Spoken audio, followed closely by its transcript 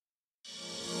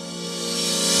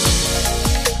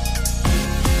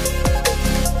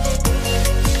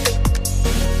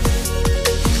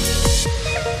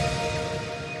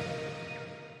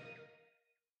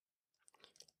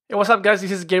what's up, guys? This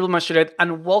is Gabriel Mashuret,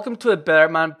 and welcome to the Better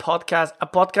Man podcast. A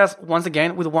podcast, once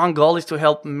again, with one goal is to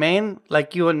help men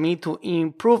like you and me to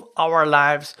improve our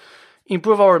lives,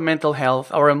 improve our mental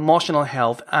health, our emotional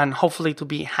health, and hopefully to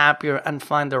be happier and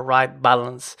find the right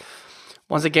balance.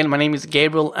 Once again, my name is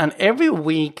Gabriel, and every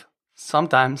week,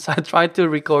 sometimes, I try to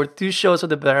record 2 shows of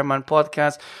the Better Man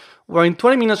podcast, where in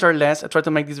 20 minutes or less, I try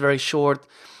to make this very short.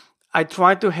 I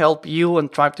try to help you and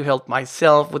try to help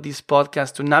myself with this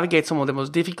podcast to navigate some of the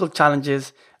most difficult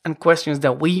challenges and questions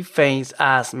that we face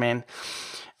as men.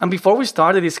 And before we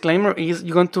start, the disclaimer is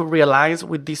you're going to realize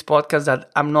with this podcast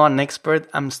that I'm not an expert.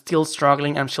 I'm still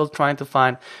struggling. I'm still trying to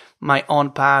find my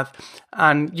own path.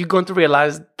 And you're going to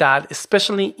realize that,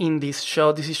 especially in this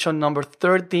is show number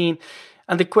 13.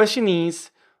 And the question is,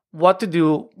 what to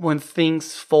do when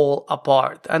things fall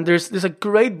apart. And there's a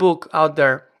great book out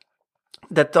there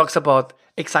that talks about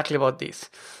exactly about this,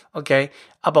 okay?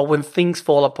 About when things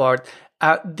fall apart.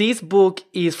 This book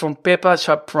is from Pepa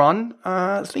Chapron,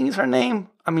 I think is her name.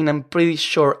 I'm pretty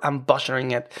sure I'm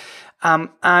butchering it.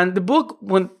 And the book,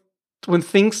 when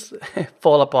things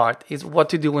fall apart, is what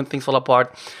to do when things fall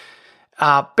apart.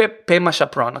 Pema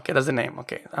Chapron, okay, that's the name,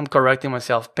 okay. I'm correcting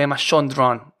myself, Pema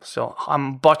Chondron. So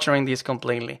I'm butchering this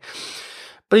completely.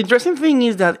 But the interesting thing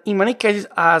is that in many cases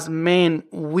as men,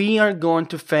 we are going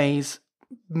to face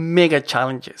mega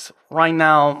challenges. Right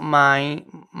now,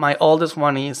 my oldest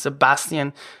one is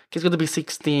Sebastian. He's going to be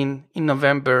 16 in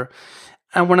November.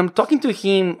 And when I'm talking to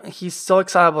him, he's so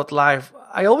excited about life.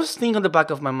 I always think on the back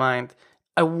of my mind,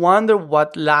 I wonder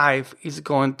what life is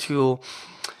going to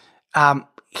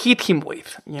hit him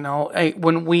with.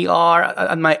 When we are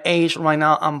at my age right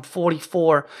now, I'm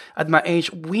 44. At my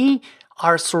age, we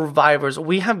are survivors.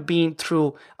 We have been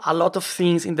through a lot of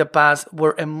things in the past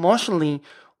where emotionally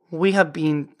we have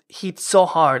been hit so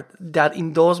hard that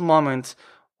in those moments,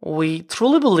 we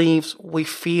truly believe, we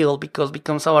feel, because it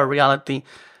becomes our reality,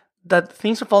 that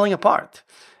things are falling apart.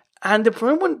 And the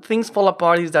problem when things fall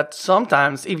apart is that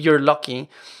sometimes, if you're lucky,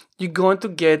 you're going to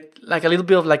get like a little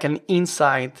bit of like an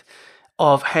insight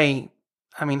of, hey,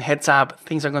 heads up,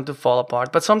 things are going to fall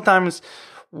apart. But sometimes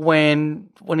when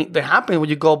they happen, when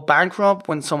you go bankrupt,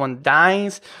 when someone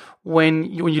dies, when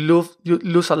you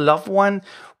lose a loved one,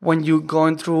 when you're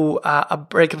going through a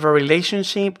break of a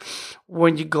relationship,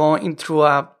 when you go into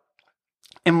a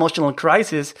emotional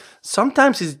crisis,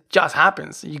 sometimes it just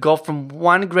happens. You go from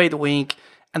one great week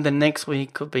and the next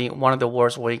week could be one of the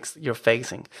worst weeks you're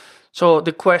facing. So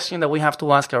the question that we have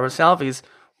to ask ourselves is,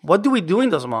 what do we do in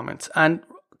those moments? And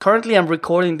currently I'm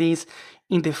recording this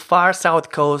in the far south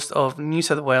coast of New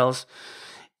South Wales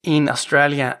in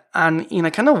Australia. And in a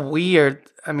kind of weird,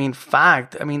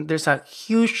 fact, there's a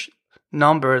huge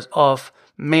numbers of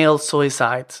male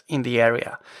suicides in the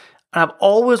area. And I've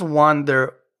always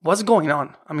wondered what's going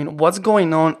on. What's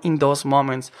going on in those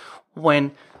moments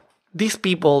when these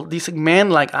people, these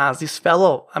men like us, these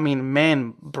fellow,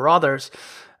 men, brothers,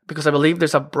 because I believe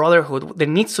there's a brotherhood, there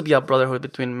needs to be a brotherhood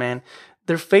between men.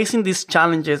 They're facing these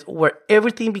challenges where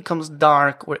everything becomes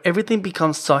dark, where everything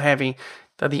becomes so heavy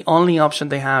that the only option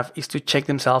they have is to check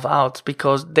themselves out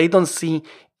because they don't see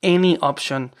any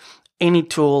option, any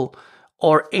tool,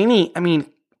 or any,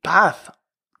 path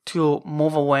to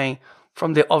move away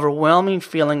from the overwhelming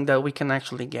feeling that we can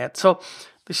actually get. So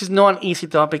this is not an easy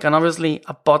topic, and obviously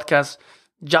a podcast,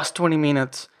 just 20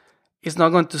 minutes, is not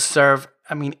going to serve,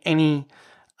 any,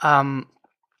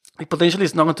 it potentially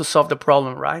is not going to solve the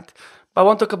problem, right? But I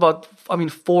want to talk about,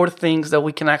 4 things that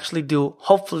we can actually do,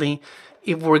 hopefully,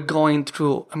 if we're going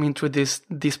through, through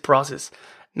this process.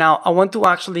 Now, I want to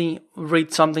actually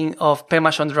read something of Pema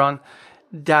Chondron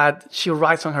that she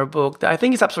writes on her book that I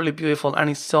think is absolutely beautiful and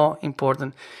is so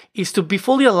important. Is to be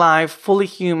fully alive, fully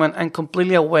human, and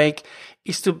completely awake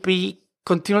is to be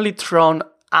continually thrown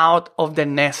out of the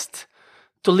nest.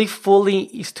 To live fully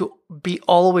is to be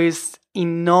always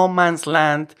in no man's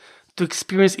land, to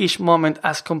experience each moment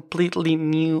as completely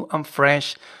new and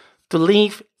fresh. To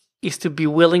live is to be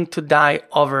willing to die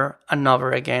over and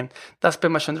over again. That's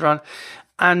Pema Chondron.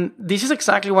 And this is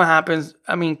exactly what happens.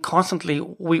 Constantly,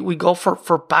 we go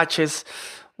for patches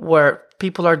where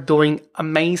people are doing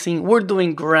amazing, we're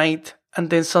doing great, and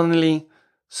then suddenly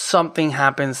something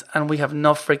happens and we have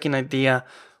no freaking idea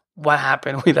what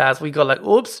happened with us. We go like,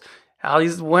 oops, how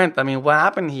this went. What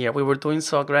happened here? We were doing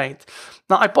so great.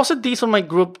 Now, I posted this on my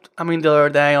group, the other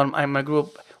day on my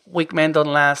group, Weak Men Don't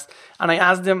Last, and I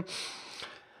asked them,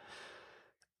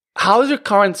 how is your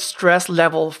current stress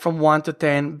level from 1 to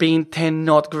 10, being 10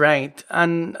 not great?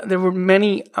 And there were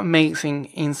many amazing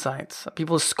insights.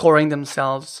 People scoring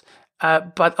themselves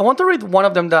But I want to read one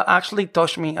of them that actually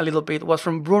touched me a little bit. It was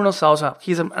from Bruno Sousa.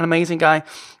 He's an amazing guy,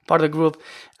 part of the group.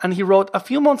 And he wrote, "A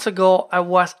few months ago, I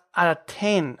was at a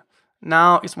 10.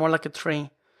 Now it's more like a 3.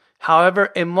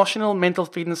 However, emotional mental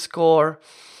fitness score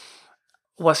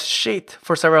was shit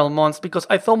for several months because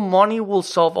I thought money will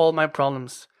solve all my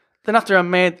problems. Then after I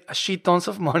made a shit tons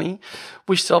of money,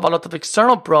 which solved a lot of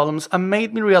external problems, and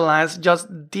made me realize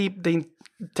just deep the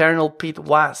internal pit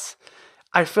was.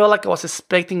 I felt like I was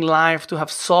expecting life to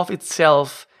have solved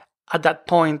itself at that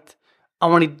point,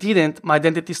 and when it didn't, my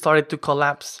identity started to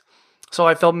collapse. So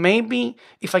I thought maybe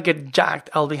if I get jacked,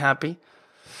 I'll be happy.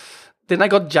 Then I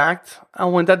got jacked,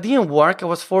 and when that didn't work, I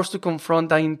was forced to confront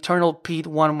that internal pit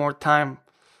one more time.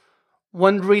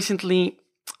 When recently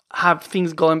have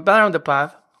things going better on the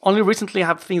path, only recently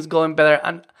have things going better,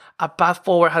 and a path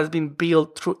forward has been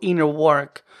built through inner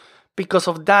work. Because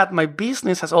of that, my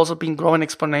business has also been growing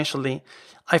exponentially.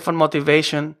 I found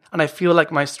motivation, and I feel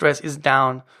like my stress is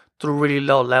down to really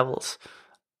low levels."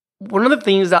 One of the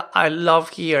things that I love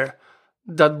here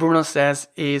that Bruno says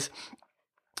is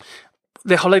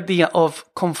the whole idea of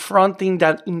confronting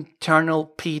that internal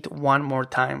pit one more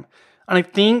time. And I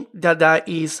think that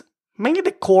is mainly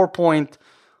the core point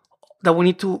that we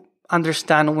need to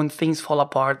understand when things fall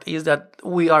apart, is that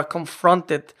we are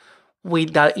confronted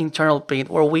with that internal pit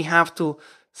where we have to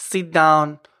sit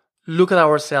down, look at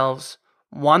ourselves,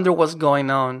 wonder what's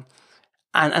going on,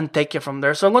 and take it from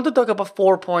there. So I'm going to talk about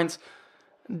 4 points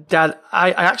that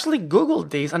I actually Googled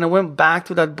this, and I went back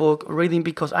to that book reading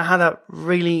because I had a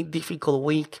really difficult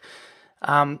week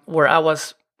where I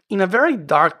was in a very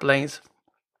dark place,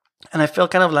 and I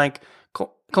felt kind of like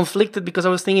conflicted because I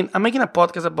was thinking, I'm making a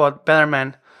podcast about better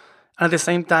men, and at the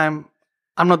same time,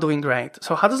 I'm not doing great.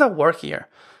 So how does that work here?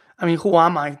 I mean, who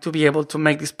am I to be able to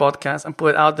make this podcast and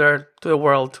put it out there to the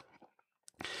world?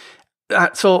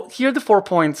 So here are the 4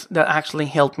 points that actually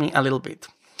helped me a little bit.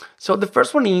 So the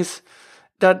first one is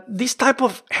that this type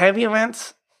of heavy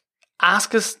events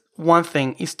ask us one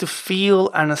thing, is to feel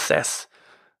and assess.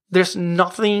 There's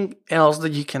nothing else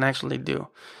that you can actually do.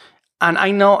 And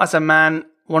I know as a man,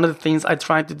 one of the things I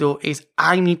try to do is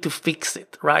I need to fix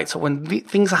it, right? So when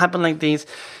things happen like this,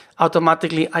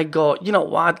 automatically I go, you know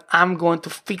what? I'm going to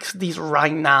fix this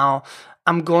right now.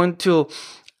 I'm going to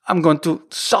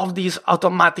solve this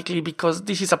automatically because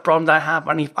this is a problem that I have.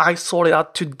 And if I sort it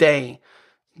out today,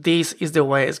 this is the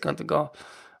way it's going to go.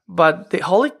 But the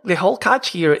whole catch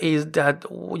here is that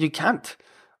you can't,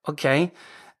 okay?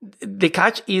 The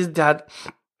catch is that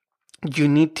you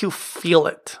need to feel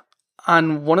it.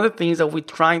 And one of the things that we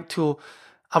try to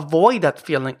avoid that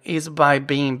feeling is by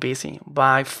being busy,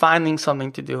 by finding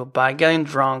something to do, by getting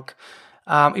drunk.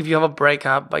 If you have a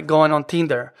breakup, by going on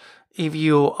Tinder. If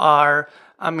you are,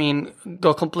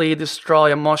 go completely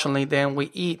destroyed emotionally, then we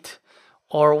eat,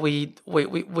 or we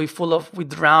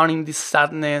drown in this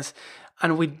sadness,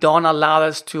 and we don't allow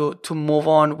us to move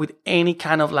on with any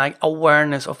kind of like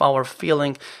awareness of our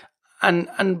feeling.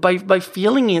 And by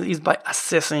feeling it is by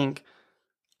assessing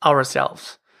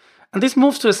ourselves. And this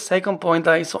moves to a second point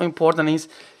that is so important, is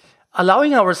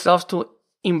allowing ourselves to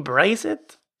embrace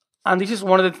it. And this is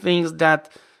one of the things that,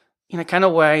 in a kind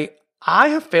of way, I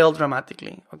have failed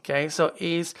dramatically, okay? So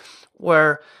is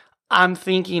where I'm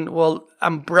thinking, well,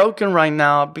 I'm broken right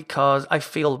now because I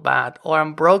feel bad, or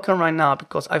I'm broken right now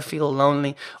because I feel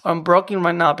lonely, or I'm broken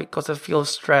right now because I feel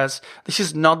stressed. This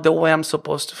is not the way I'm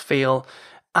supposed to feel.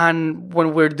 And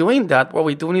when we're doing that, what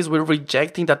we're doing is we're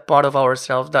rejecting that part of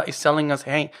ourselves that is telling us,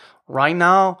 hey, right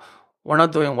now, we're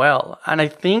not doing well. And I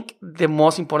think the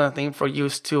most important thing for you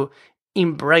is to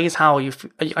embrace how you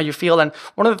feel. And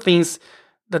one of the things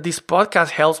that this podcast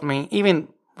helps me, even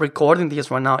recording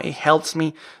this right now, it helps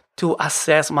me to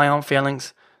assess my own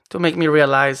feelings, to make me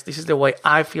realize this is the way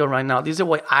I feel right now. This is the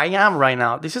way I am right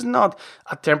now. This is not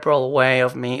a temporal way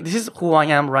of me. This is who I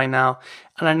am right now.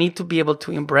 And I need to be able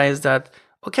to embrace that,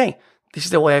 okay, this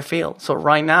is the way I feel. So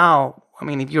right now,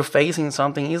 if you're facing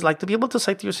something, it's like to be able to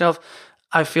say to yourself,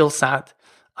 I feel sad.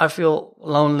 I feel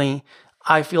lonely.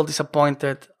 I feel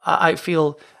disappointed. I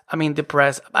feel,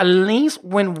 depressed. At least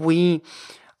when we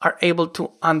are able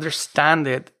to understand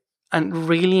it and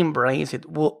really embrace it,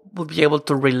 we'll be able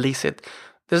to release it.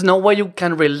 There's no way you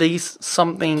can release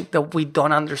something that we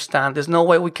don't understand. There's no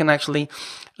way we can actually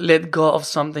let go of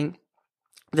something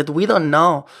that we don't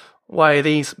know why it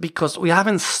is, because we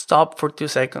haven't stopped for 2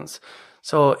 seconds.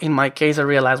 So in my case, I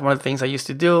realized one of the things I used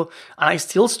to do, and I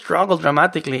still struggle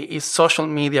dramatically, is social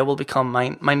media will become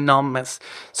my numbness.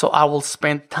 So I will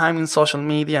spend time in social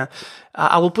media.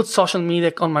 I will put social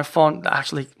media on my phone.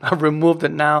 Actually, I removed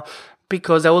it now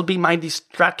because that will be my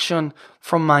distraction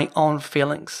from my own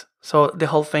feelings. So the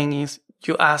whole thing is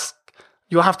you ask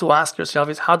you have to ask yourself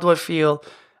is, how do I feel?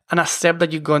 And accept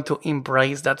that you're going to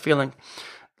embrace that feeling.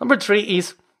 Number 3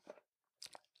 is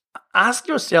ask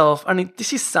yourself, and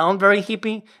this is sound very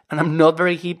hippie, and I'm not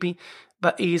very hippie,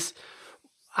 but is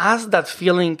ask that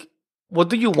feeling, what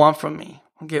do you want from me?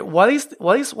 Okay, what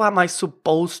am I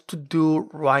supposed to do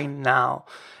right now?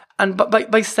 And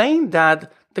by saying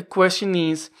that, the question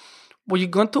is, what you're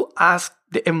going to ask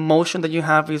the emotion that you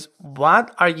have is,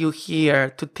 what are you here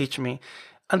to teach me?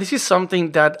 And this is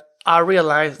something that I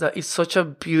realize that is such a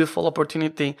beautiful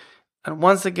opportunity. And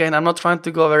once again, I'm not trying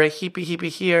to go very hippie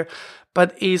here,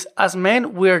 but is as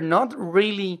men, we're not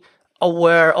really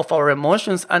aware of our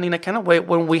emotions. And in a kind of way,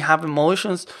 when we have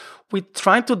emotions, we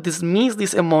try to dismiss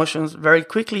these emotions very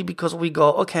quickly because we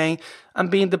go, okay, I'm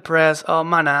being depressed, oh,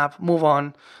 man up, move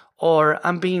on. Or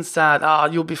I'm being sad,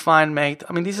 you'll be fine, mate.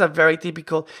 I mean, this is a very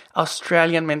typical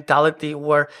Australian mentality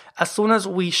where as soon as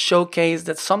we showcase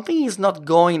that something is not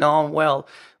going on well,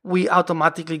 we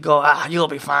automatically go, you'll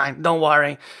be fine, don't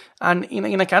worry. And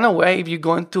in a kind of way, if you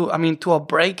go to a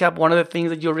breakup, one of the things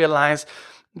that you realize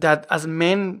that as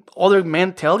men, other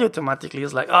men tell you automatically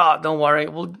is like, don't worry,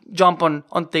 we'll jump on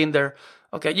Tinder.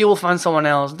 Okay, you will find someone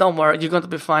else. Don't worry, you're going to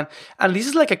be fine. And this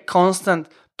is like a constant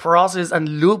process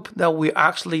and loop that we're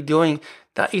actually doing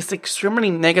that is extremely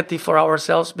negative for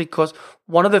ourselves, because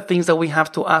one of the things that we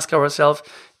have to ask ourselves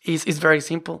is very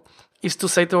simple, is to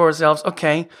say to ourselves,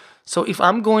 okay, so if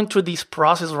I'm going through this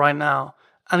process right now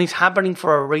and it's happening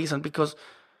for a reason, because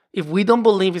if we don't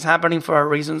believe it's happening for our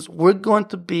reasons, we're going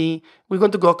to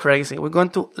go crazy. We're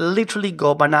going to literally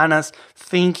go bananas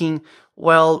thinking,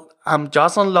 well, I'm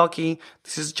just unlucky.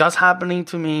 This is just happening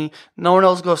to me. No one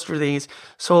else goes through this.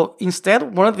 So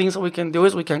instead, one of the things that we can do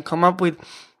is we can come up with,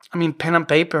 pen and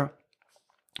paper,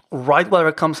 write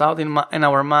whatever comes out in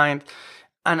our mind,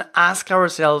 and ask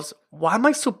ourselves, what am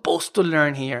I supposed to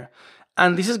learn here?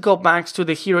 And this is go back to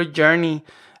the hero journey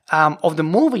of the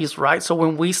movies, right? So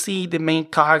when we see the main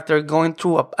character going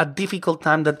through a difficult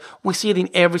time, that we see it in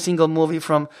every single movie,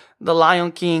 from The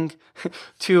Lion King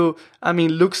to,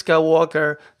 Luke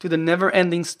Skywalker, to the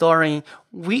never-ending story,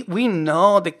 we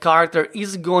know the character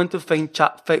is going to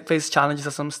face challenges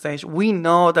at some stage. We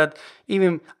know that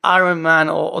even Iron Man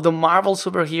or the Marvel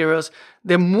superheroes,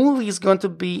 the movie is going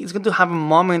to have a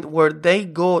moment where they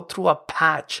go through a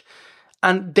patch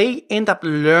and they end up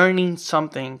learning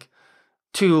something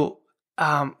through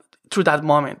that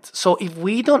moment. So if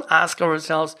we don't ask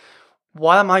ourselves,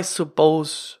 what am I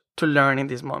supposed to learn in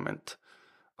this moment?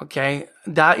 Okay,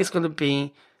 that is going to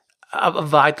be a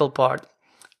vital part.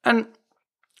 And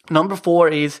number 4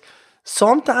 is,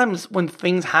 sometimes when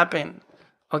things happen,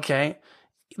 okay,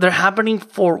 they're happening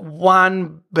for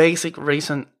one basic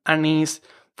reason, and is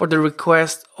for the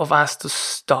request of us to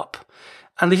stop.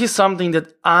 And this is something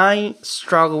that I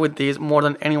struggle with this more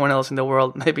than anyone else in the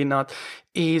world, maybe not,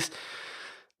 is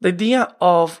the idea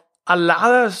of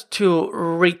allow us to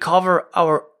recover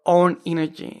our own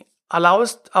energy, allow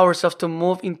us ourselves to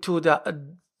move into the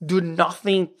do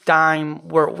nothing time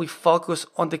where we focus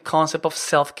on the concept of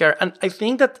self-care. And I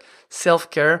think that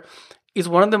self-care is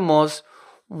one of the most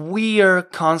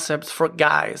weird concepts for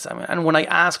guys. And when I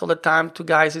ask all the time to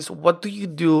guys is, what do you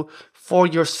do for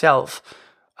yourself?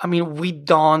 We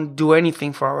don't do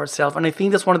anything for ourselves. And I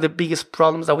think that's one of the biggest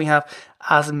problems that we have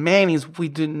as men, is we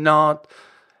do not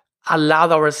allow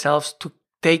ourselves to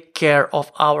take care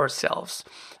of ourselves.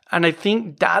 And I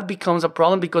think that becomes a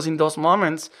problem, because in those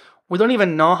moments, we don't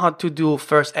even know how to do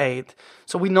first aid.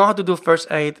 So we know how to do first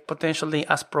aid potentially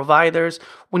as providers.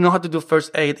 We know how to do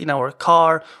first aid in our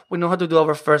car. We know how to do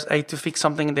our first aid to fix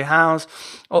something in the house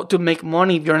or to make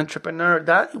money if you're an entrepreneur.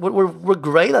 We're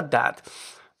great at that.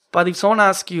 But if someone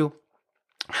asks you,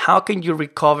 how can you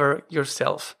recover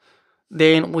yourself?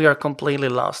 Then we are completely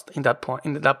lost in that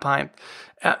point.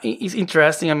 It's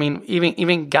interesting.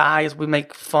 Even guys, we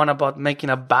make fun about making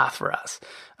a bath for us.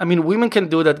 Women can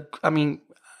do that.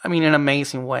 In an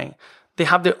amazing way. They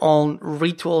have their own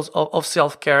rituals of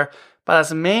self-care. But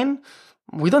as men,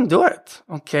 we don't do it.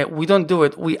 Okay, we don't do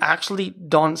it. We actually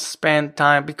don't spend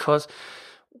time, because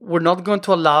we're not going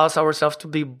to allow ourselves to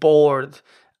be bored.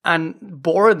 And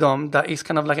boredom, that is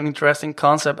kind of like an interesting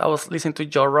concept. I was listening to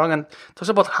Joe Rogan, talks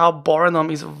about how boredom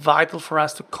is vital for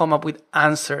us to come up with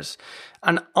answers.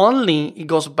 And only, it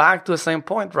goes back to the same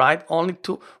point, right? Only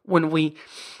to when we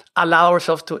allow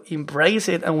ourselves to embrace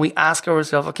it and we ask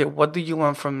ourselves, okay, what do you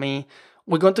want from me?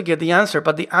 We're going to get the answer,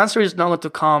 but the answer is not going to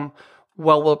come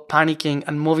while we're panicking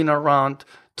and moving around,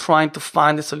 trying to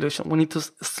find the solution. We need to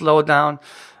slow down,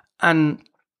 and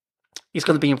it's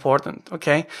going to be important,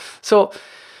 okay? So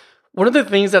one of the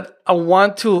things that I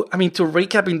want to, to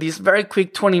recap in this very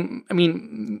quick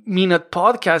minute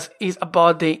podcast is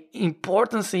about the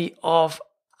importance of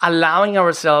allowing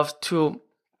ourselves to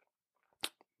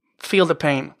feel the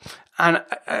pain. And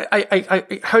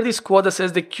I heard this quote that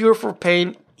says the cure for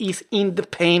pain is in the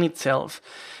pain itself.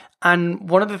 And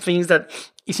one of the things that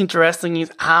is interesting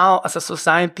is how, as a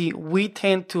society, we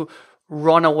tend to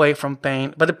run away from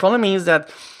pain. But the problem is that,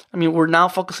 we're now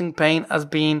focusing pain as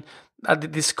being the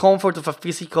discomfort of a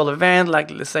physical event,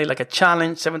 like let's say like a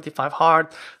challenge, 75 hard.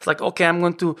 It's like, okay, I'm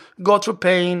going to go through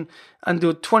pain and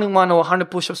do 21 or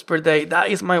 100 push-ups per day. That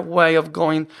is my way of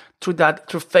going through that,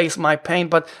 to face my pain.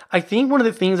 But I think one of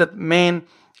the things that men, and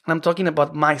I'm talking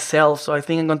about myself, so I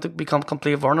think I'm going to become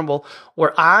completely vulnerable,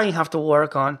 where I have to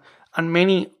work on, and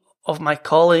many of my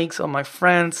colleagues, of my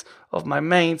friends, of my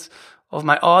mates, of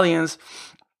my audience,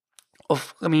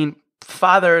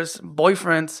 fathers,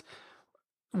 boyfriends,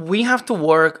 we have to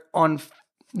work on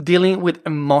dealing with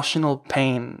emotional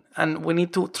pain, and we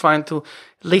need to try to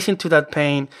listen to that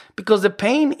pain, because the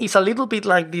pain is a little bit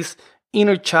like this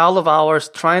inner child of ours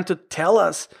trying to tell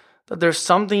us that there's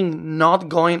something not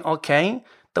going okay,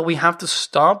 that we have to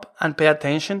stop and pay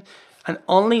attention. And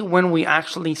only when we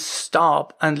actually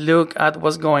stop and look at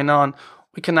what's going on,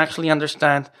 we can actually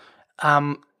understand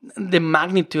the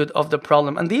magnitude of the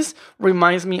problem. And this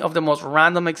reminds me of the most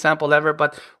random example ever,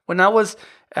 but when I was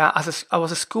I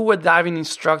was a scuba diving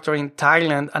instructor in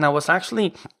Thailand, and I was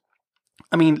actually,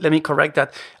 let me correct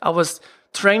that. I was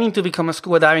training to become a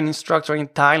scuba diving instructor in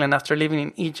Thailand after living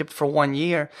in Egypt for 1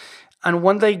 year. And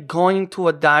one day going to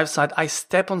a dive site, I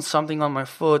stepped on something on my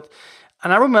foot.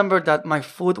 And I remember that my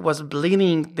foot was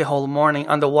bleeding the whole morning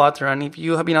underwater. And if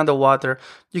you have been underwater,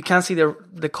 you can see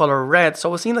the color red. So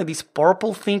I was seeing like this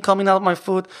purple thing coming out of my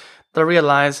foot, that I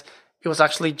realized it was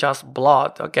actually just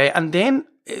blood. Okay. And then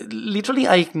literally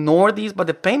I ignored this, but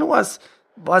the pain was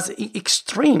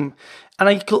extreme. And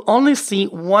I could only see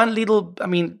one little,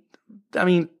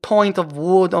 point of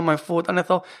wood on my foot. And I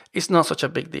thought, it's not such a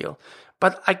big deal.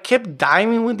 But I kept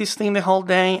diving with this thing the whole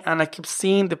day, and I kept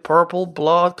seeing the purple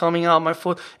blood coming out of my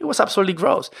foot. It was absolutely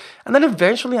gross. And then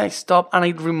eventually I stopped and I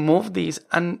removed this,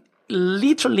 and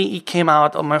literally it came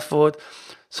out of my foot,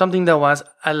 something that was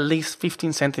at least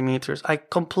 15 centimeters. I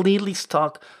completely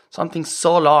stuck something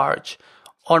so large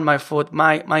on my foot.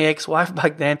 My ex-wife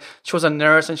back then, she was a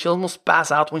nurse, and she almost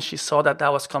passed out when she saw that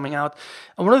was coming out.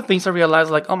 And one of the things I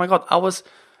realized, like, oh my God, I was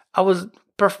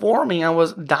performing, I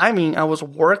was diving, I was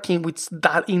working with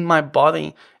that in my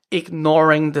body,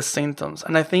 ignoring the symptoms.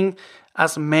 And I think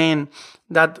as men,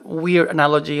 that weird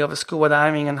analogy of scuba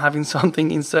diving and having something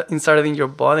inserted in your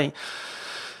body,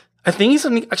 I think it's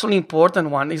actually an important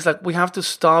one. It's like we have to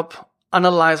stop,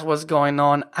 analyze what's going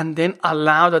on, and then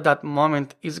allow that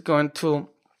moment is going to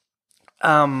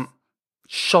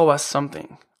show us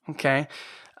something, okay?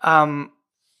 And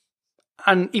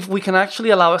if we can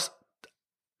actually allow us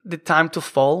the time to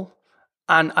fall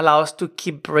and allow us to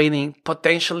keep breathing,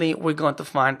 potentially we're going to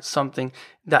find something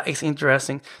that is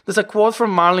interesting. There's a quote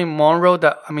from Marilyn Monroe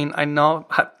that, I know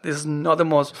this is not the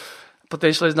most,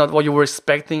 potentially is not what you were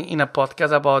expecting in a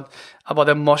podcast about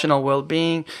emotional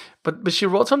well-being, but she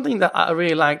wrote something that I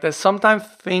really like, that sometimes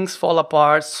things fall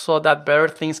apart so that better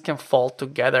things can fall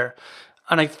together.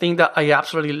 And I think that I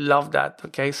absolutely love that,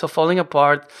 okay? So falling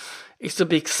apart is to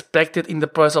be expected in the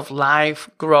process of life,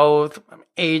 growth,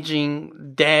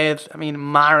 aging, death,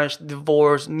 marriage,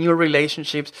 divorce, new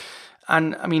relationships.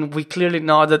 And we clearly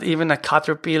know that even a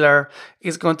caterpillar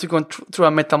is going to go through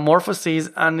a metamorphosis,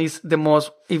 and is the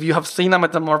most, if you have seen a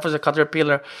metamorphosis, a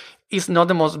caterpillar, is not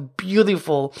the most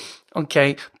beautiful,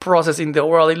 process in the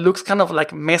world. It looks kind of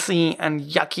like messy and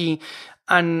yucky.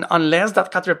 And unless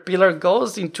that caterpillar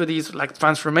goes into this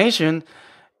transformation,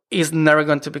 is never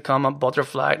going to become a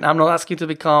butterfly. Now, I'm not asking you to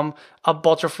become a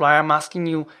butterfly. I'm asking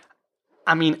you,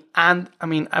 I'm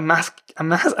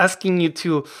asking you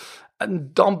to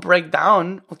don't break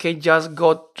down, okay? Just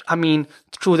go,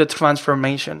 through the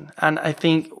transformation. And I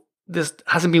think this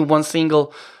hasn't been one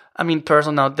single,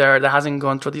 person out there that hasn't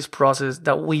gone through this process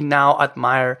that we now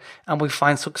admire and we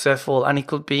find successful. And it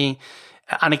could be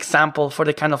an example for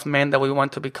the kind of men that we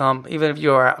want to become. Even if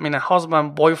you're, a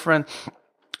husband, boyfriend,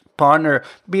 partner,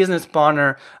 business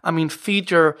partner,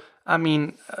 future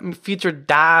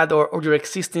dad or your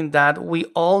existing dad, we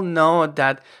all know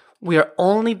that we are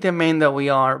only the men that we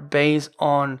are based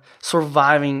on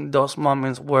surviving those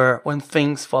moments when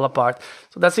things fall apart.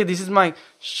 So that's it. This is my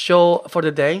show for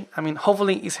the day.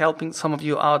 Hopefully it's helping some of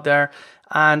you out there.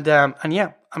 And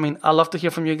yeah, I'd love to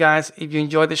hear from you guys. If you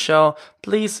enjoyed the show,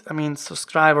 please,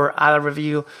 subscribe or add a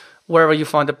review wherever you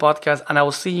find the podcast. And I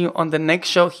will see you on the next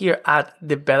show here at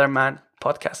the Better Man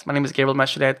podcast. My name is Gabriel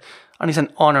Mashudet, and it's an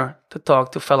honor to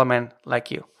talk to fellow men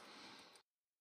like you.